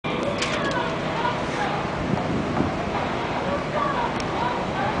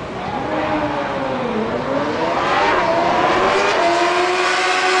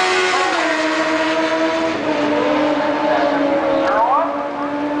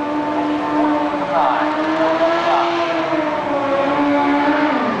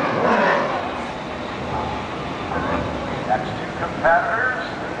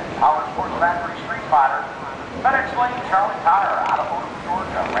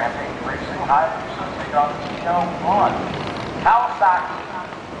Hayabusa take on TL1. Kawasaki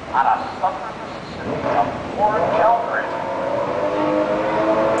out of southern Mississippi of Warren Eldridge.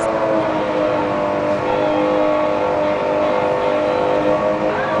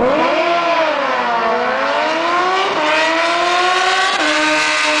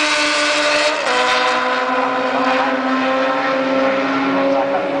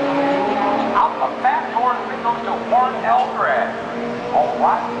 Out the back door, the win goes to Warren Eldridge.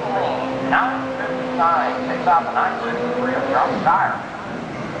 O'Reilly Lane, 959, takes out the 963 of Charles Dyer.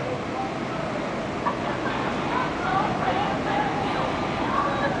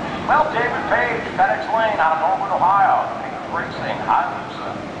 Well, David Page, FedEx Lane out of Norwood, Ohio. Racing, Hayabusa.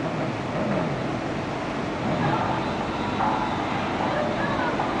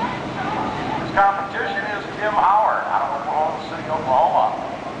 This competition is Tim Howard out of Oklahoma City, Oklahoma.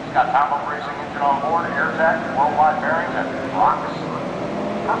 He's got Tom Racing engine on board, AirTech, worldwide bearings, and rocks.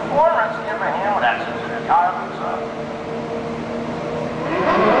 Performance in the hand, that's Suzuki Hayabusa.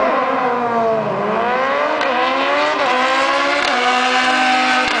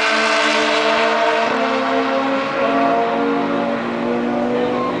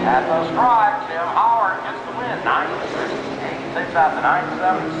 At the strike, Tim Howard gets the win, 968, takes out the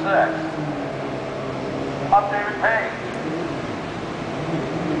 976. Up David Page.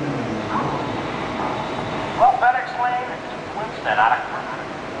 Well, FedEx Lane, Winston out of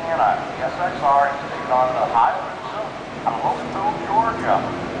SXR, he's taking on the Hayabusa out of Loganville, Georgia,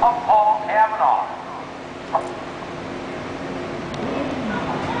 of Paul Cavanaugh.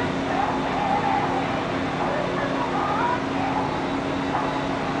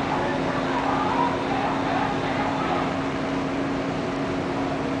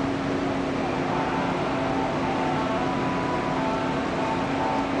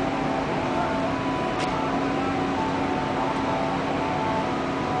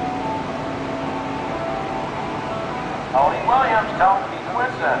 Tony Williams telling Keith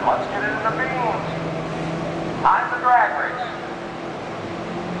Winston, let's get it in the beams. Time for drag race.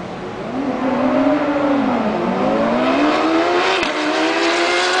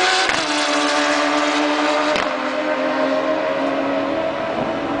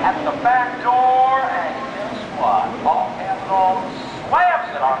 At the back door, and guess what? Paul Cavanaugh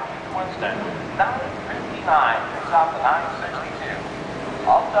slams it on Keith Winston. 959, takes out the 962.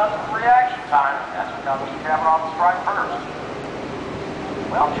 All done with reaction time. That's what comes to Cavanaugh on the strike first.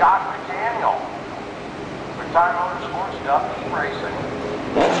 Well, Josh McDaniel. Quick Time Motorsports, Duffy Racing.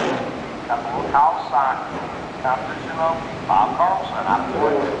 Got the little Kawasaki. Competition of Bob Carlson out of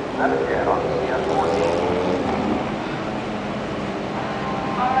Fort Connecticut on the CS14.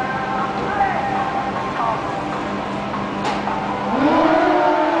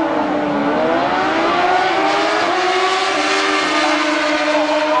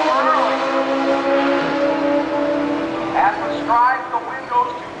 The win goes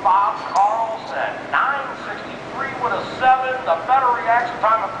to Bob Carlson, 963 with a 7. The better reaction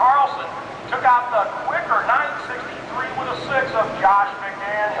time of Carlson took out the quicker 963 with a 6 of Josh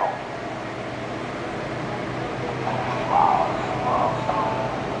McDaniel. Wow.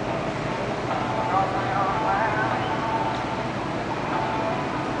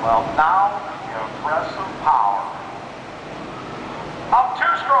 Well, now the impressive power of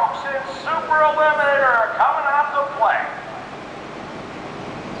two strokes in Super Eliminator coming